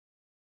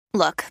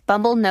Look,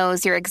 Bumble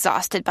knows you're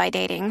exhausted by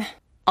dating.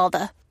 All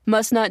the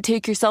must not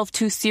take yourself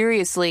too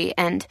seriously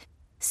and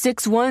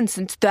 6'1"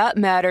 since that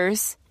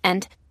matters.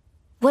 And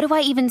what do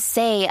I even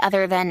say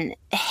other than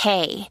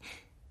hey?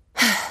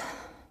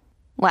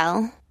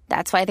 Well,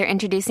 that's why they're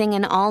introducing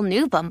an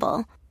all-new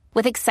Bumble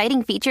with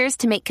exciting features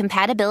to make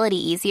compatibility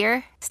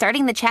easier,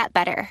 starting the chat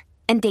better,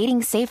 and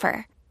dating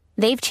safer.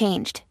 They've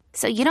changed,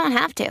 so you don't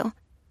have to.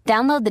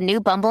 Download the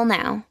new Bumble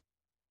now.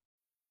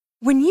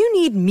 When you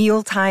need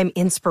mealtime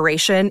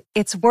inspiration,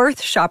 it's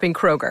worth shopping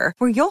Kroger,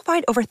 where you'll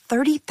find over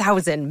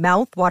 30,000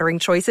 mouth-watering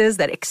choices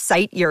that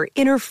excite your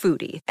inner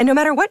foodie. And no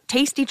matter what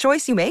tasty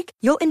choice you make,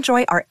 you'll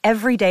enjoy our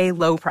everyday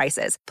low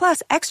prices,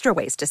 plus extra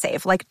ways to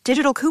save, like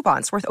digital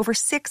coupons worth over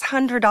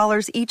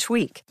 $600 each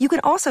week. You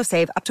can also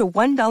save up to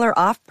 $1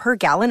 off per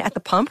gallon at the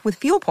pump with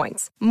fuel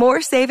points.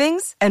 More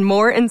savings and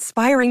more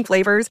inspiring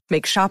flavors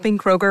make shopping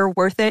Kroger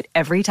worth it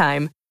every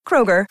time.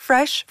 Kroger,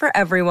 fresh for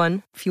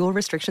everyone. Fuel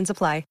restrictions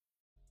apply.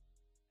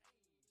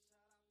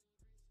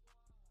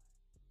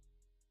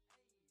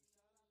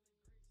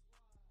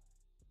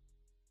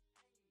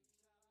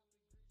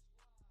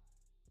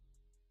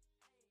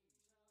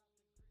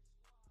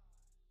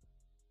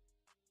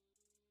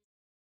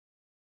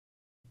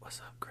 What's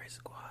up, Great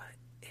Squad?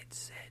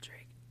 It's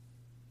Cedric,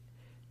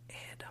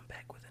 and I'm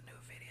back with a new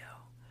video.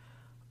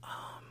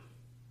 I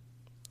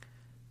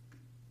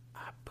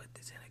put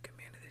this in a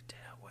community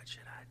tab. What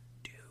should I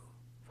do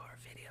for a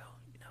video?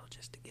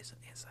 Just to get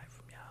some insight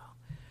from y'all.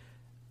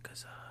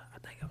 Cause I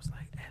think I was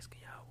like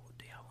asking y'all,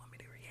 do y'all want me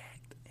to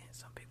react? And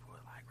some people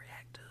were like,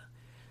 react to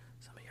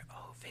some of your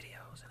old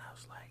videos, and I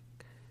was like,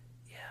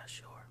 yeah,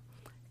 sure.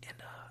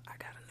 And I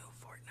got a new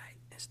Fortnite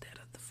instead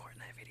of the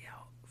Fortnite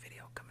video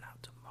coming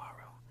out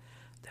tomorrow.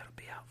 That'll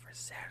be out for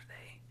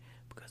Saturday,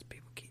 because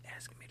people keep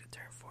asking me to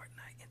turn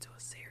Fortnite into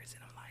a series,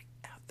 and I'm like,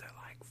 after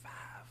like 5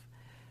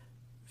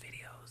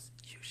 videos,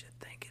 you should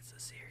think it's a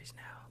series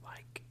now.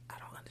 Like,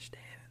 I don't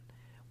understand.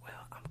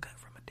 Well, I'm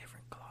cut from a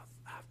different cloth.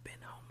 I've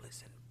been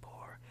homeless and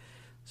poor,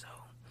 so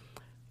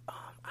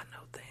I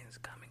know things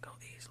come and go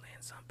easily,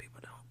 and some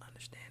people don't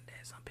understand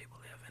that. Some people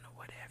live in a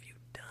what have you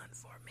done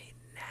for me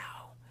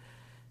now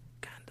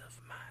kind of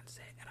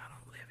mindset, and I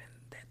don't live in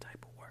that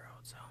type of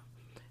world. So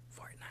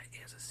Fortnite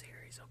is a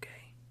series,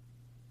 okay?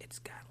 It's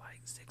got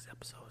like 6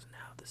 episodes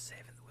now. The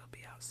 7th will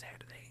be out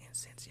Saturday, and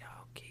since I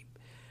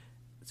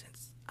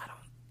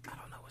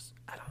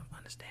don't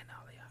understand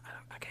all of y'all.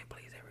 I can't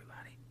please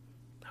everybody,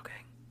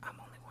 okay? I'm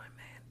only one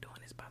man doing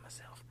this by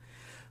myself,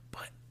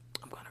 but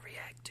I'm gonna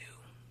react to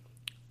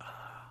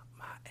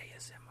my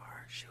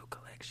ASMR shoe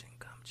collection,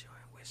 gum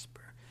chewing,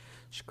 whisper,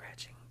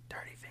 scratching,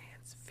 dirty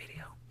fans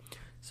video.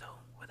 So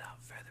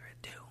without further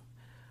ado,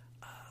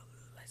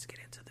 let's get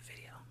into the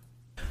video.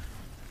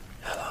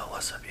 Hello,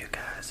 what's up, you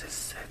guys? It's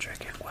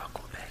Cedric, and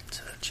welcome back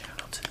to the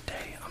channel.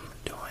 Today I'm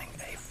doing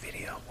a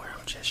video where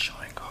I'm just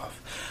showing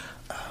off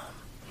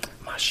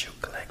my shoe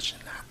collection.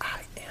 Now,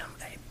 I am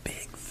a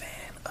big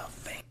fan of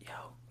Vans.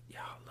 Y'all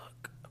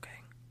look,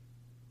 okay?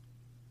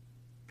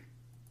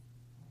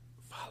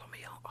 Follow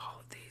me on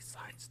all of these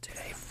sites to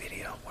a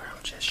video where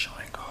I'm just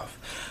showing off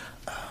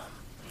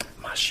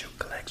my shoe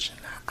collection.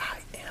 Now, I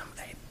am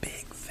a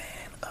big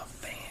fan of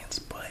Vans,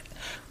 but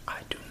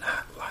I do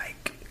not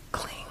like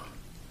clean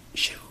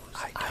shoes.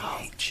 I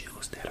hate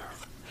shoes that are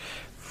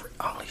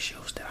only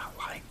shoes that I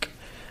like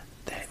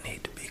that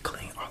need to be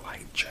clean are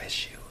like dress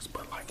shoes,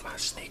 but like my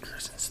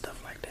sneakers and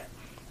stuff like that,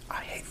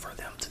 I hate for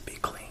them to be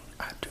clean.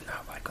 I do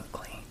not like them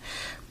clean,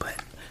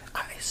 but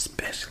I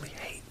especially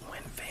hate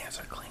when Vans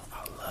are clean.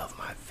 I love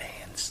my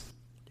Vans.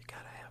 You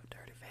gotta have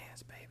dirty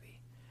Vans, baby.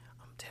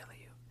 I'm telling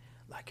you.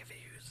 Like if you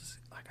use,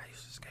 like I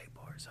used to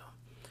skateboard, so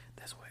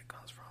that's where it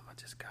comes from. I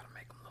just gotta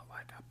make them look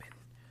like I've been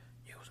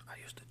used. I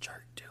used to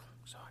jerk too,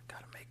 so I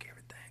gotta make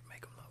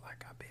them look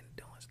like I've been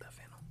doing stuff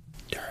in them.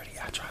 Dirty.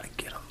 I try to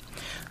get them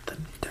the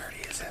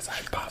dirtiest as I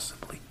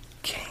possibly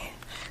can.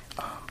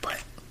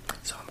 But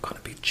so I'm gonna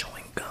be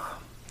chewing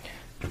gum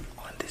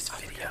on this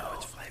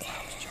video, and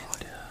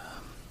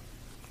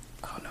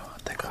oh no, I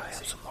think I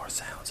have some more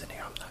sounds in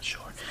here. I'm not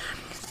sure,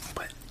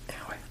 but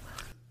anyway,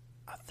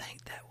 I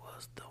think that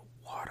was the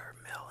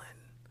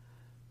watermelon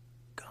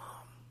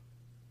gum.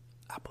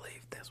 I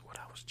believe that's what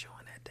I was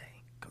chewing that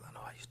day, because I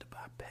know I used to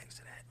buy packs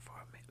of that for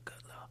a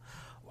good little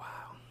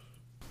while.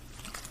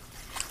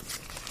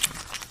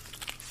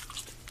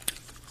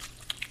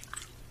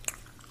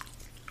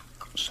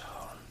 So,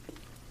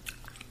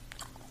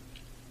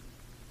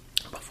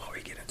 before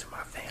we get into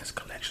my Vans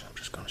collection, I'm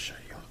just going to show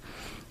you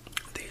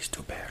these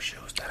 2 pair of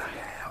shoes that I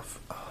have.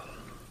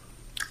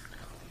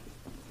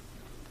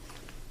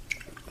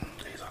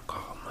 These are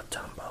called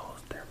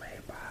Matumbos. They're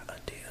made by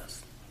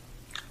Adidas.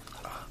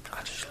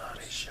 I just love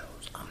these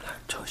shoes. I'm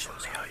not too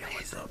familiar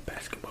with the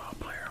basketball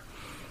player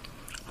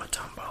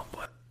Mutombo,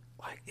 but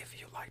like if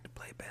you like to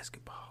play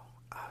basketball,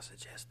 I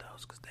suggest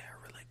those because they're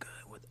really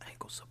good with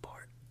ankle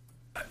support.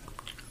 I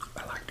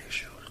like these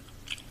shoes,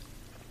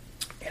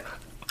 and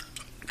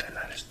they're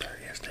not as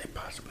dirty as they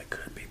possibly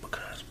could be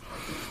because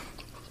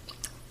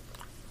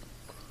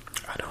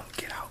I don't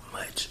get out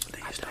much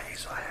these days,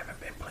 so I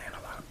haven't been playing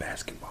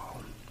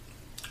basketball.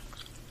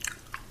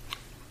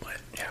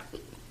 But yeah,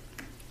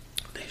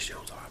 these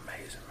shoes are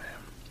amazing,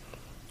 man.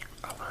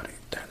 I love it.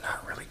 They're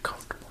not really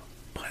comfortable,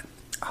 but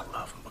I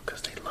love them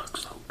because they look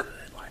so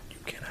good. Like, you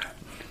cannot.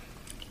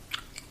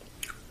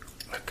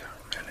 Look at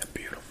them, man. They're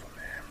beautiful,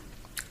 man.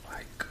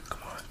 Like,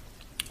 come on.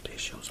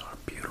 These shoes are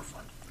beautiful.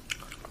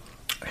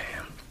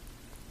 And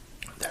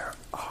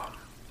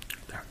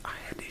I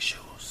had these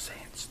shoes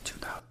since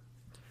 2000.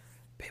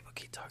 People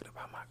keep talking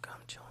about my gum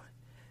chewing.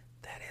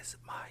 That is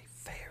my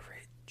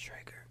favorite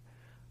trigger.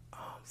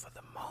 For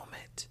the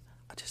moment,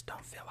 I just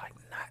don't feel like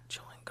not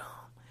chewing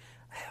gum.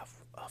 I have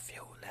a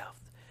few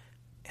left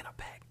in a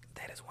pack.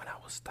 That is when I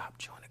will stop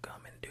chewing the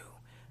gum and do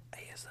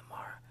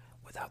ASMR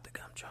without the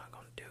gum chewing. I'm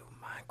gonna do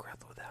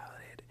Minecraft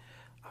without it.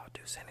 I'll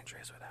do San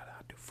Andreas without it.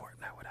 I'll do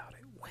Fortnite without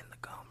it. When the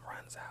gum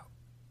runs out,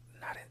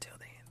 not until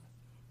then.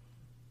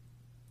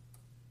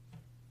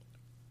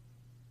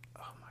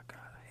 Oh my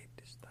God, I hate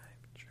this thing.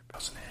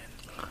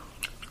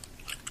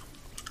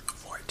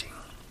 2014.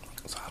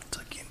 So I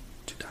took in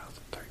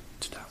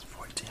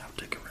 2014. I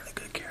took really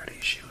good care of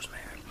these shoes,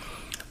 man.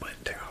 But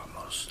they're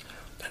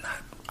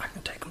not. I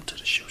can take them to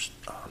the shoe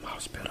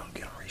hospital and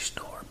get them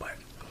restored, but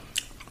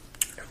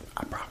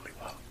I probably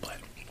won't. But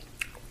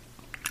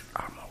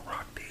I'm gonna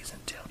rock these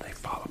until they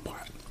fall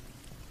apart.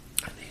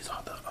 And these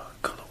are the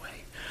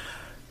colorway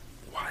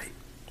white.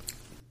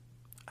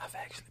 I've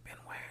actually been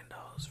wearing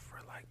those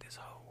for like this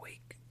whole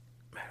week.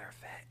 Matter of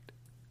fact,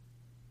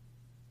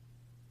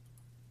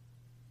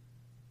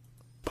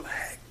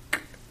 black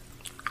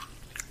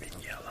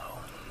and yellow,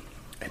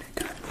 and it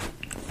got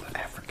the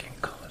African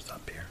colors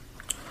up here.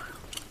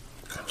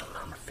 And the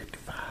number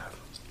 55.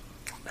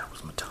 That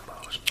was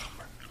Matumbo's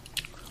number.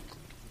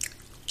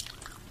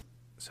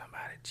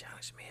 Somebody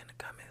challenged me in the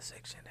comment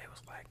section. They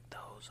was like,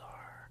 "Those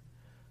are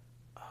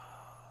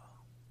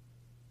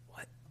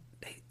what?"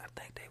 I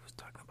think they was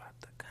talking about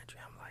the country.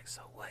 I'm like,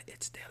 "So what?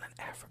 It's still in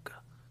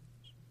Africa."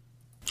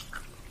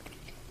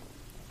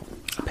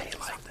 I paid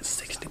like the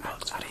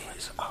 $60 for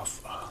these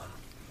off. I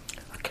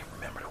can't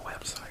remember the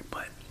website,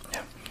 but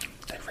yeah,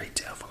 they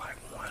retail for like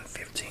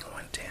 $115,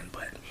 $110,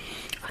 but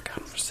I got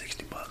them for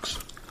 $60.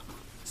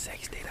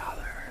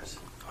 $60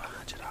 for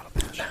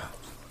 $100 now.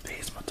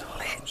 These my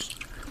toes.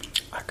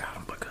 I got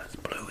them because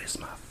blue is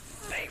my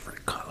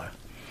favorite color,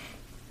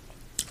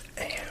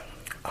 and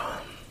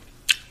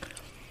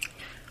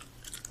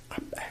I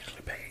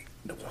actually paid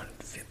the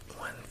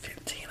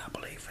 $115, I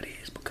believe, for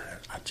these because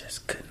I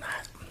just could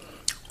not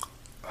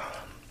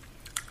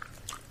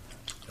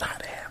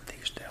have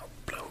these.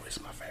 Blue is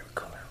my favorite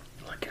color.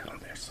 Look at them,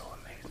 they're so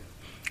amazing.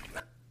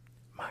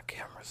 My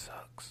camera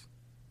sucks.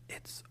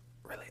 It's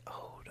really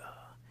old.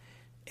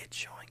 It's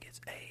showing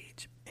its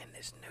age in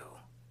this new,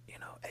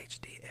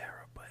 HD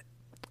era, but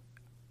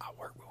I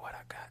work with what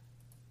I got.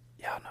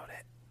 Y'all know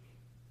that.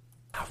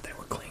 If they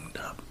were cleaned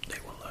up, they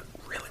would look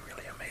really,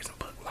 really amazing.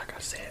 But like I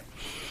said,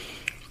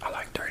 I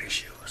like dirty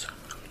shoes.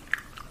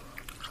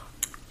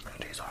 And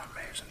these are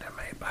amazing. They're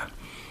made by,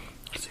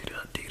 see the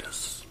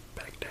Adidas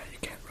back there. You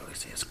can't really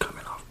see it's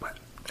coming off, but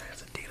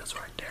there's Adidas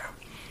right there.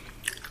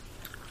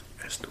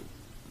 It's the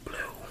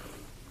blue,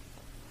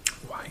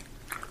 white,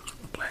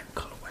 black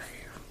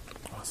colorway.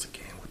 Once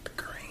again with the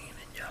green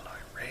and yellow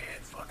and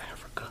red for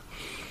Africa.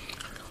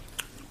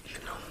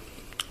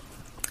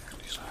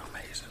 These are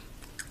amazing.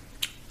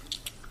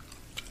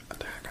 I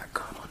think I got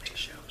gum on these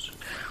shoes.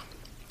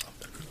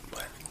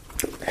 But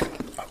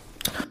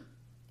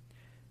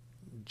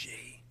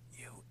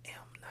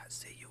G-U-M, not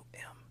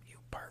C-U-M, you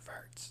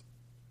perverts.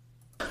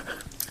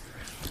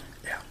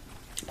 Yeah,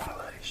 I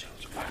love these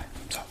shoes. Right,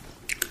 so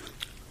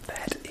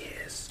that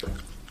is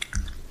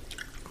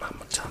my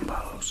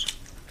Matumbos.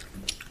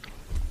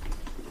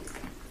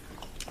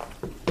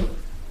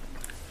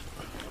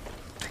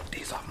 Take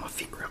these off my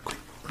feet real quick.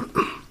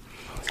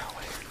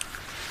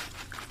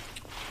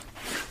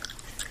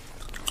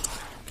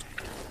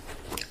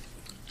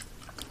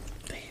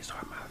 These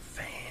are my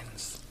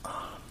Vans.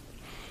 I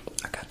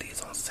got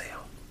these on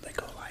sale. They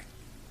go like,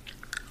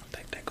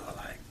 that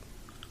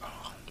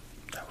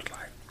was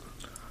like,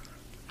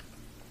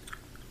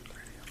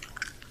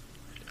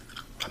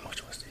 how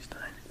much was this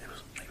thing?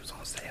 It was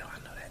on sale. I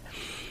know that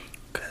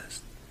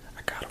because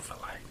I got them for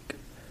like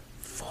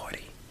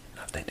 40, and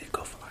I think they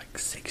go for like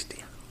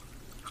 60.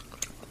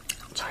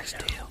 Nice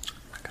deal.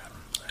 I got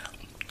them. Yeah.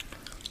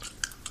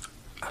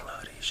 I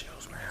love these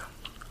shoes, man.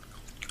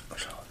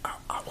 So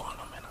I want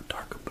them in a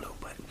darker blue,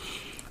 but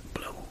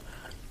blue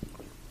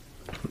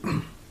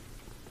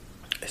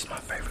is my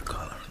favorite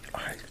color.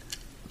 Alright,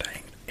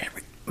 dang,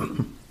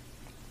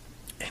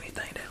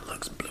 anything that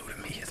looks blue to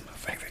me is my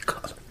favorite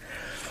color.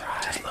 Right.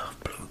 I just love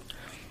blue.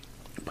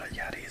 But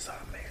yeah, these are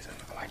amazing.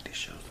 I like these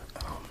shoes.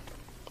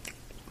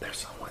 They're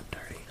somewhat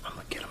dirty. I'm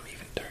gonna get them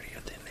even dirtier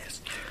than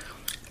this.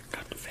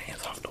 Got the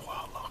Vans off the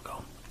wall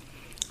logo.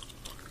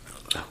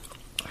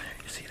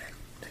 You see that?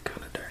 They're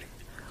kind of dirty.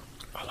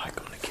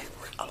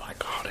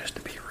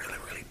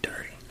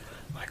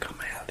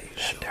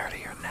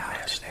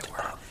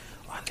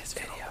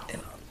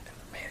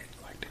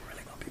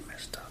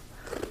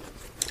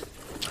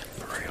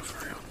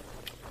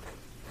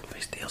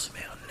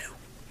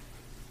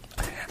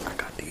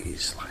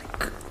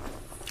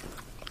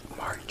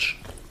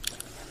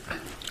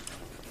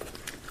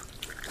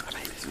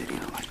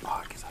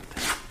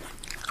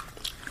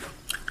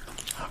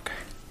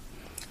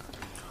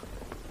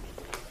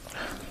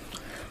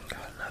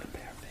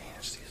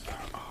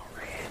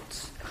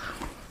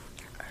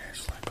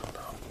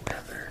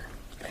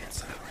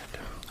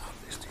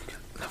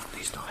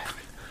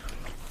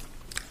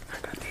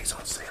 these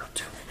on sale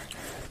too.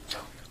 So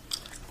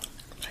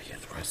I get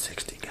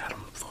 360, got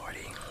them 40.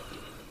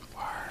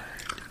 Word.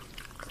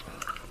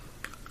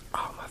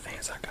 All my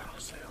Vans I got on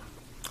sale.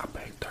 I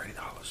paid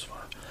 $30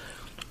 for.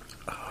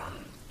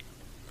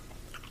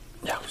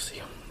 Y'all see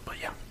them, but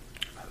yeah,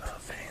 I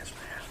love Vans,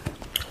 man.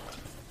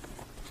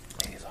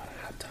 These are the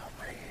Hot Top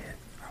Red.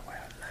 I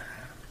wear 9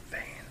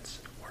 Vans,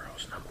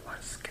 world's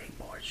 #1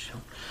 skateboard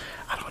shoe.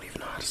 I don't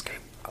even know how to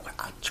skate.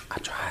 I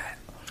tried.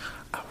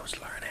 I was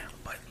learning,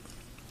 but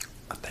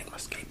I think my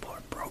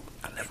skateboard broke.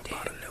 I never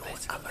bought a new one.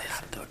 I learned how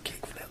to do a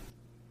kickflip.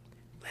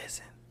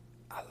 Listen,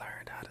 I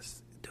learned how to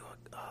do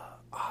a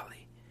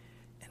ollie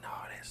and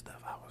all that stuff.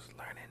 I was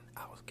learning.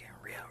 I was getting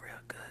real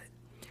good.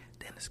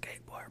 Then the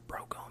skateboard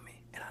broke on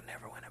me, and I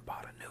never went and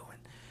bought a new one.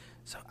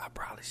 So I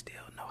probably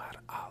still know how to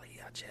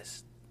ollie. I'm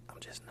just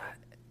not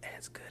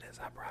as good as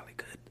I probably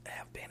could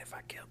have been if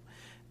I kept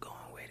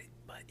going with it.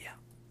 But yeah.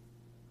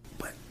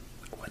 But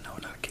no,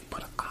 not a kick,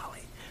 but an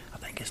ollie. I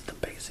think it's the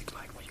basics,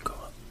 like when you go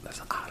up, that's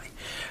an ollie.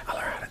 I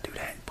learned how to do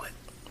that, but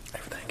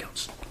everything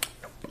else,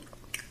 nope.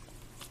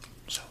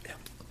 So yeah,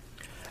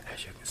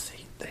 as you can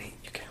see,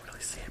 you can't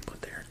really see it,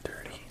 but they're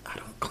dirty. I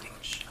don't clean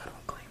shoes.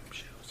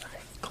 I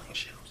hate clean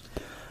shoes,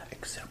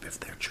 except if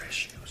they're dress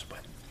shoes. But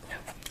yeah,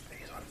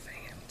 these are the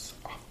Vans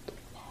off the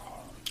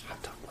wall.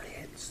 Hot Top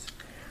Reds.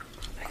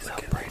 They so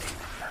pretty.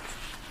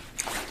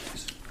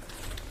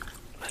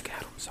 Look at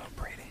them, so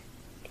pretty.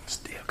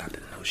 Still got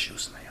the new shoe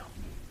smell.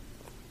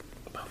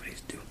 Both of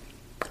these do.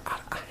 I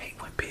hate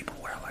when people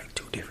wear like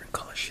 2 different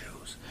color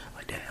shoes.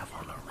 Like they have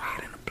on the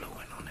red and the blue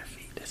one on their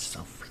feet. That's so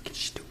freaking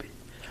stupid.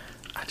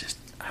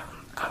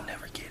 I'll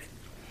never get it.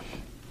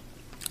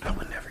 I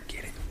would never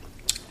get it.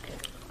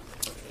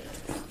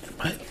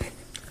 But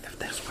if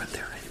that's what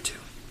they're into,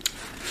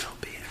 so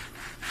be it.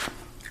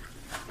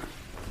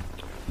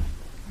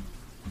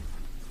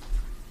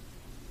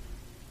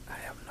 I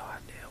have no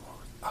idea what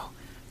was. Oh,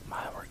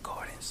 my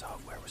recording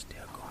software was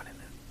still going and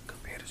the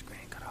computer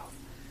screen cut off.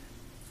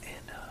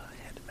 And I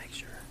had to make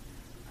sure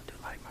I do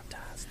like my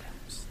time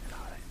stamps and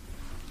all that.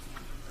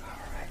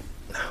 Alright.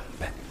 Now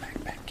back,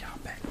 y'all,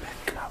 back.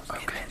 I was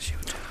getting that shoe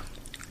too.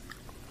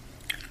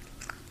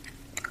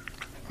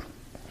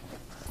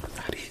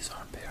 Now these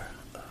are a pair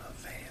of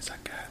Vans I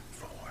got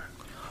for,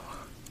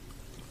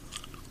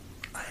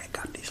 I had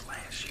got these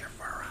last year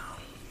for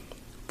around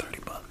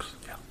 $30.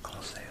 Yeah,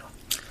 on sale.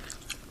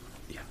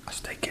 Yeah, I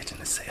stay catching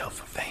the sale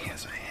for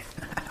Vans, man.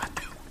 I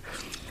do.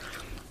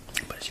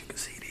 But as you can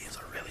see, these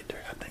are really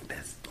dirty. I think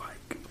that's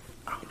like,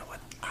 I don't know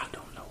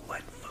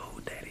what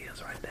food that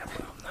is right there,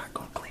 but I'm not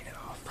gonna clean it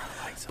off.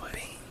 Like some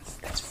beans.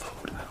 That's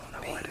food. I don't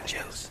know what it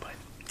is, but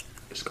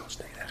it's gonna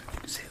stay there. You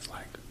can see it's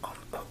like on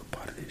the other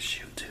part of this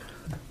shoe too.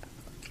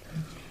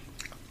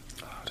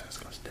 Oh, that's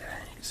gonna stay there.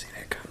 You can see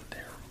that kind of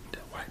there. The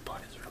white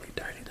part is really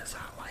dirty. That's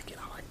how I like it.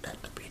 I like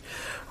that to be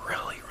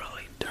really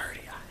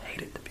dirty. I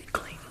hate it to be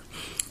clean.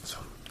 So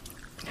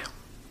yeah.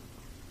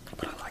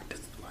 But I like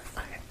this. Like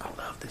I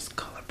love this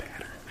color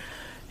pattern.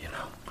 You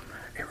know,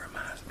 it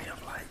reminds me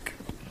of like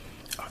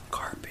a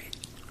carpet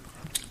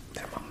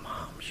that my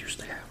mom used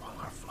to have on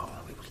her floor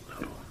when we was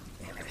little,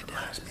 and it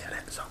reminds me of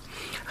that. So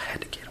I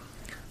had to get them.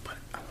 But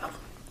I love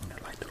them. I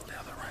like the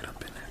leather right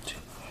up in there too.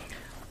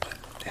 But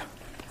yeah,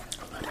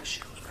 I love these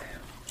shoes, man.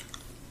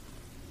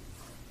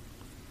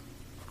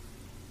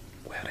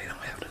 Well, they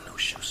don't have the new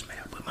shoe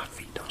smell, but my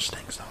feet don't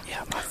stink, so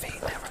yeah, my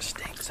feet never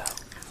stink, so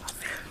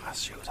my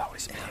shoes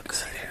always smell good.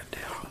 See,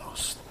 they're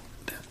almost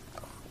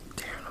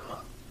tearing them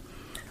up.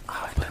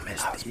 I was putting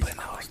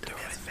those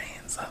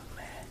Vans up,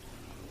 man.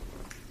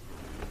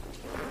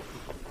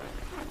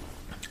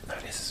 Now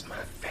this is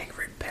my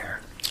favorite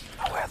pair.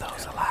 I wear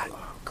those a lot.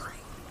 Green.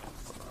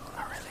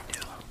 I really do.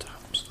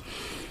 Tops.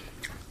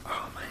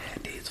 I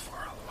had these for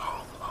a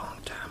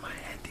long time. I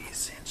had these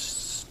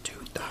since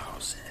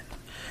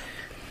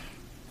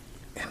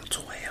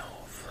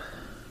 2012.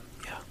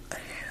 Yeah.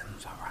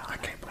 And I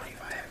can't believe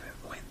I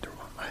haven't went through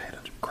them. I had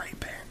a great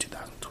pair in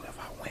 2012.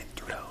 I went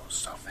through those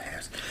so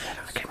fast.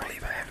 I can't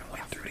believe I haven't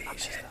went through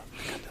these yet.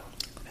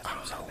 I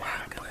don't know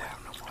why, but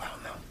I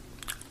don't know.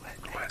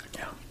 But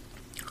yeah.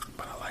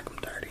 But I like them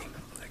dirty.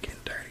 They're getting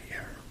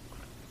dirtier.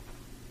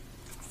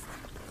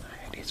 I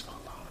had these for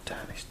a long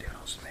time. They still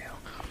don't smell.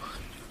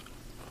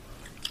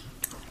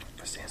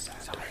 It's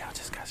inside. Some of y'all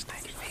just got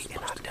stinky feet,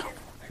 and I don't.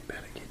 They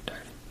better get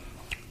dirty.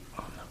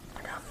 Oh no,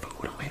 I got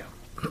food on here.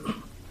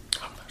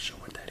 I'm not sure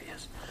what that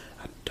is.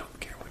 I don't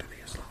care what it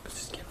is, as long as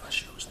it's getting my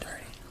shoes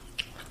dirty.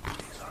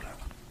 These are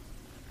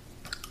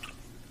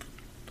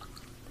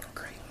the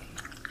green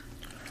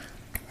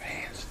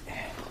Vans,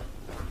 and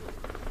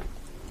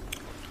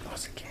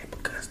once again,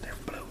 because they're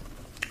blue,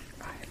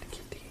 I had to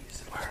get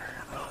these. I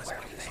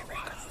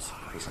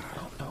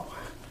don't know why.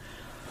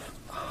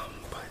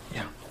 But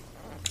yeah,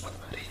 I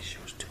love these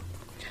shoes too.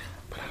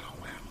 But I don't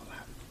wear them a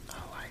lot.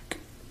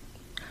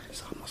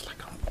 It's almost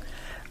like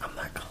I'm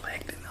not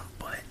collecting them,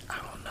 but I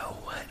don't know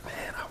what,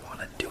 man. I want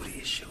to do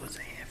these shoes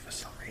in for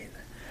some reason.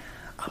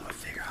 I'm gonna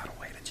figure out a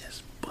way to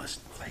just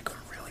make them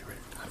really.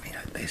 I mean,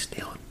 they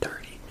still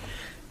dirty,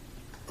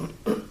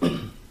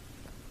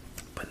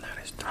 but not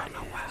I don't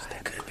know why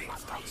that could be my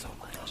thought so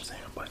much. You know what I'm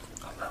saying? But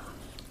I love them.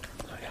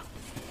 So yeah.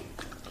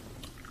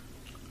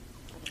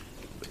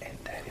 And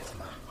that is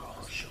my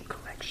whole shoe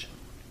collection.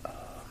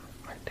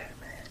 Right there,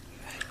 man.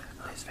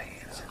 These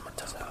Vans and my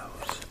toes.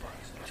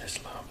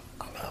 Just love.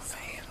 I love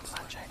Vans.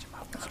 I'm changing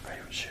my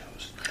favorite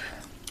shoes.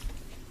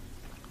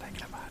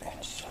 Thinking about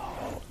it. So,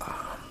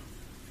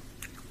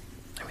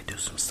 let me do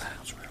some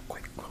sounds real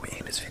quick when we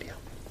end this video.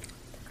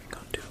 I'm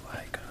gonna do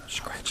like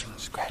scratching.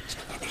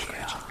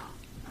 Yeah.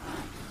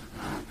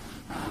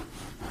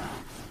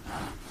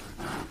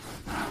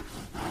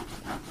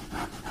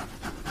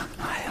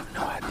 I have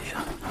no idea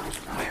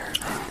where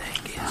that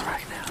thing is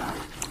right now.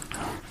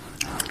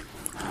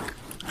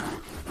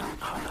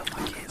 I don't know if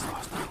my kids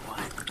lost me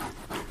one.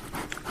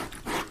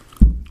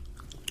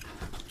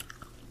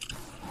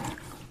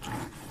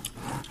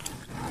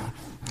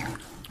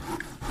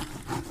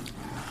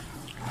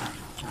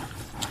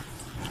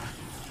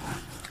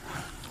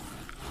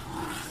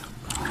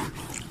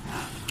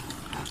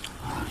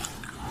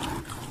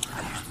 I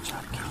used to try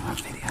to keep my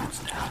videos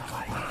down to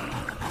like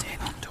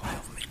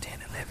 10,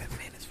 11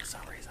 minutes for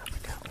some reason. I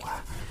forgot why.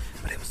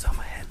 But it was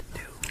something I had to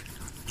do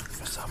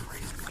for some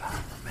reason. But I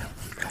don't remember.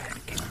 But I had to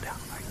keep it down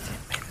to like 10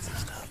 minutes and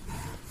stuff.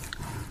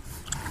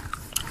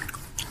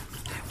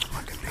 Then when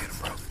my computer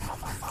broke on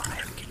my phone, I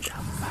had to keep it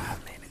down for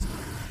 5 minutes.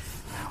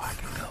 Now I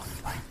can go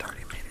like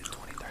 30 minutes,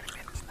 30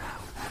 minutes now.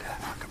 That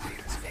my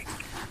computer's fixed.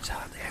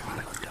 Shout out to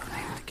everybody who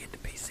donated to get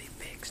the PC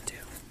fixed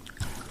too.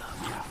 Love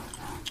y'all.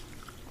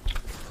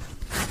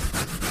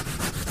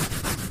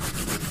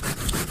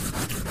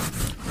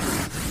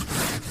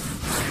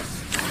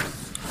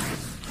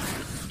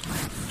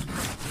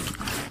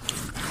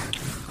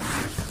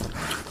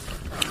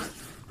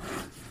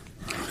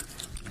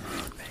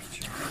 Make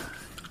sure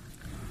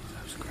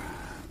subscribe.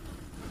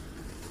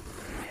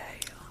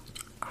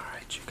 Yeah.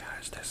 Alright, you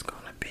guys, that's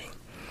gonna be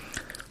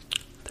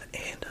the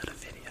end of the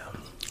video.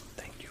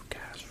 Thank you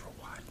guys for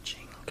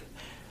watching.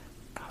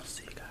 I'll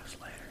see you guys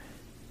later.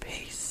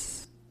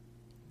 Peace.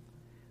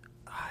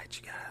 Alright,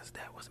 you guys,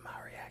 that was my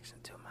reaction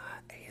to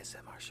my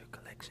ASMR shoe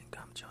collection.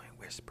 Come join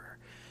Whisper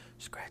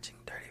Scratching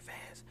Dirty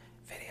Vans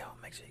video.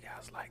 Make sure you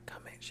guys like,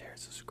 comment, share,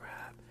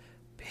 subscribe.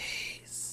 Peace.